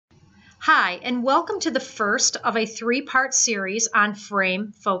Hi, and welcome to the first of a three-part series on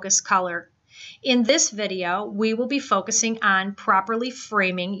frame focus color. In this video, we will be focusing on properly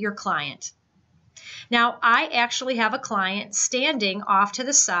framing your client. Now, I actually have a client standing off to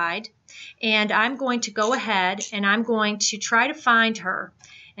the side, and I'm going to go ahead and I'm going to try to find her,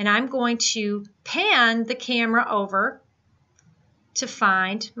 and I'm going to pan the camera over to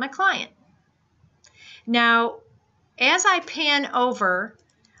find my client. Now, as I pan over,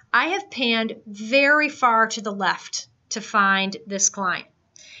 I have panned very far to the left to find this client.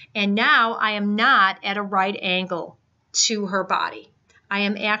 And now I am not at a right angle to her body. I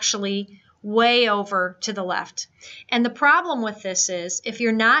am actually way over to the left. And the problem with this is if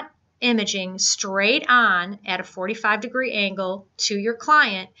you're not imaging straight on at a 45-degree angle to your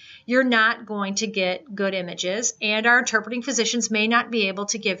client, you're not going to get good images, and our interpreting physicians may not be able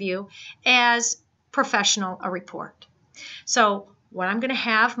to give you as professional a report. So what I'm going to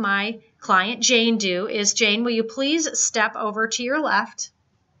have my client Jane do is, Jane, will you please step over to your left?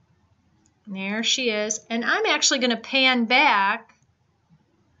 There she is. And I'm actually going to pan back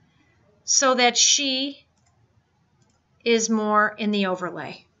so that she is more in the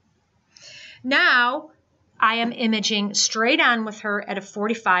overlay. Now I am imaging straight on with her at a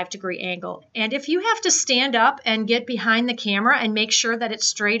 45-degree angle. And if you have to stand up and get behind the camera and make sure that it's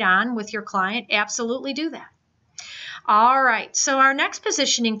straight on with your client, absolutely do that. All right, so our next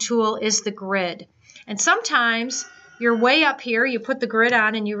positioning tool is the grid. And sometimes you're way up here, you put the grid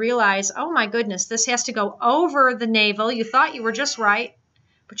on and you realize, oh my goodness, this has to go over the navel. You thought you were just right,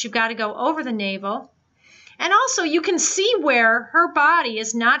 but you've got to go over the navel. And also you can see where her body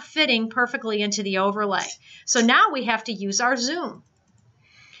is not fitting perfectly into the overlay. So now we have to use our zoom.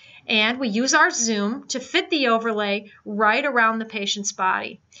 And we use our zoom to fit the overlay right around the patient's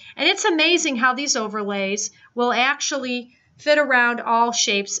body. And it's amazing how these overlays will actually fit around all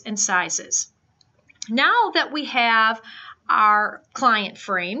shapes and sizes. Now that we have our client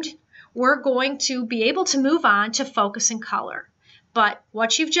framed, we're going to be able to move on to focus and color. But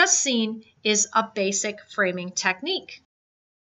what you've just seen is a basic framing technique.